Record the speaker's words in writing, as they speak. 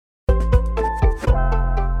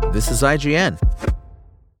This is IGN.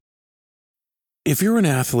 If you're an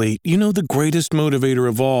athlete, you know the greatest motivator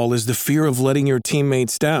of all is the fear of letting your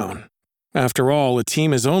teammates down. After all, a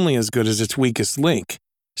team is only as good as its weakest link.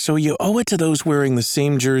 So you owe it to those wearing the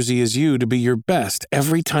same jersey as you to be your best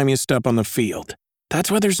every time you step on the field.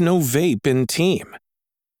 That's why there's no vape in team.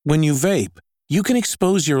 When you vape, you can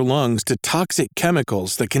expose your lungs to toxic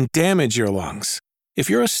chemicals that can damage your lungs. If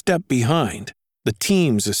you're a step behind, the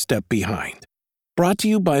team's a step behind. Brought to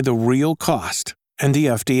you by The Real Cost and the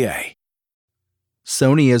FDA.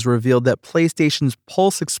 Sony has revealed that PlayStation's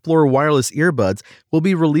Pulse Explorer wireless earbuds will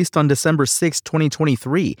be released on December 6,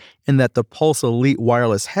 2023, and that the Pulse Elite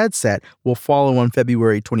wireless headset will follow on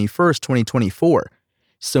February 21, 2024.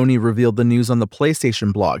 Sony revealed the news on the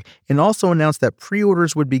PlayStation blog and also announced that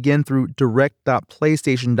pre-orders would begin through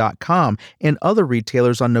direct.playstation.com and other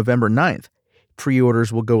retailers on November 9th.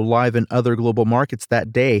 Pre-orders will go live in other global markets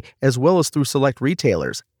that day, as well as through select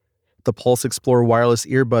retailers. The Pulse Explorer wireless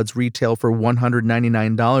earbuds retail for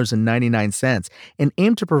 $199.99 and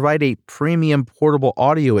aim to provide a premium portable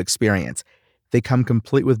audio experience. They come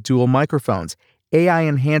complete with dual microphones,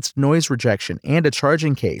 AI-enhanced noise rejection, and a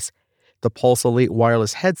charging case. The Pulse Elite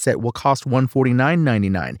wireless headset will cost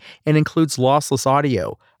 $149.99 and includes lossless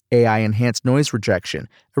audio, AI-enhanced noise rejection,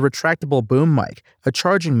 a retractable boom mic, a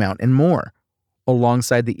charging mount, and more.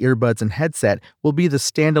 Alongside the earbuds and headset will be the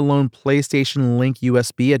standalone PlayStation Link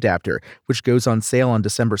USB adapter, which goes on sale on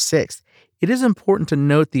December 6th. It is important to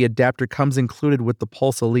note the adapter comes included with the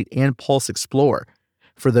Pulse Elite and Pulse Explorer.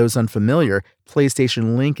 For those unfamiliar,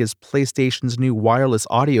 PlayStation Link is PlayStation's new wireless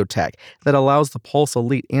audio tech that allows the Pulse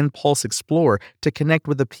Elite and Pulse Explorer to connect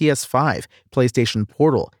with the PS5, PlayStation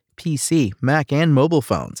Portal, PC, Mac, and mobile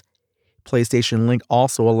phones. PlayStation Link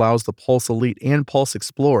also allows the Pulse Elite and Pulse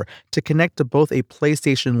Explorer to connect to both a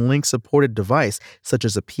PlayStation Link-supported device, such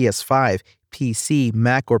as a PS5, PC,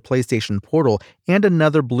 Mac, or PlayStation Portal, and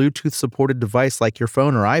another Bluetooth-supported device like your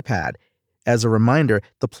phone or iPad. As a reminder,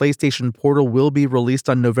 the PlayStation Portal will be released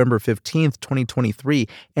on November 15th, 2023,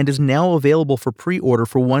 and is now available for pre-order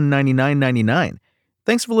for $199.99.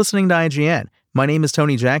 Thanks for listening to IGN. My name is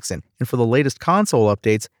Tony Jackson, and for the latest console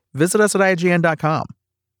updates, visit us at IGN.com.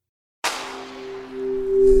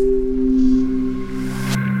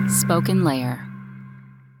 Spoken Layer.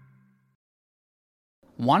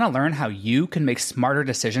 Want to learn how you can make smarter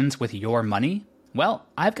decisions with your money? Well,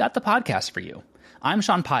 I've got the podcast for you. I'm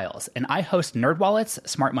Sean Piles, and I host NerdWallet's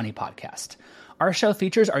Smart Money Podcast. Our show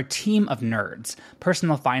features our team of nerds,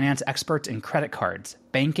 personal finance experts in credit cards,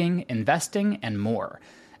 banking, investing, and more.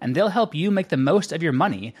 And they'll help you make the most of your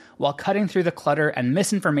money while cutting through the clutter and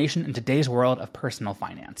misinformation in today's world of personal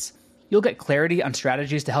finance. You'll get clarity on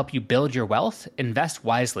strategies to help you build your wealth, invest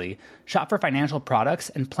wisely, shop for financial products,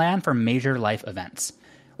 and plan for major life events.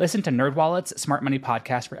 Listen to NerdWallet's Smart Money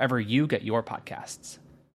Podcast wherever you get your podcasts.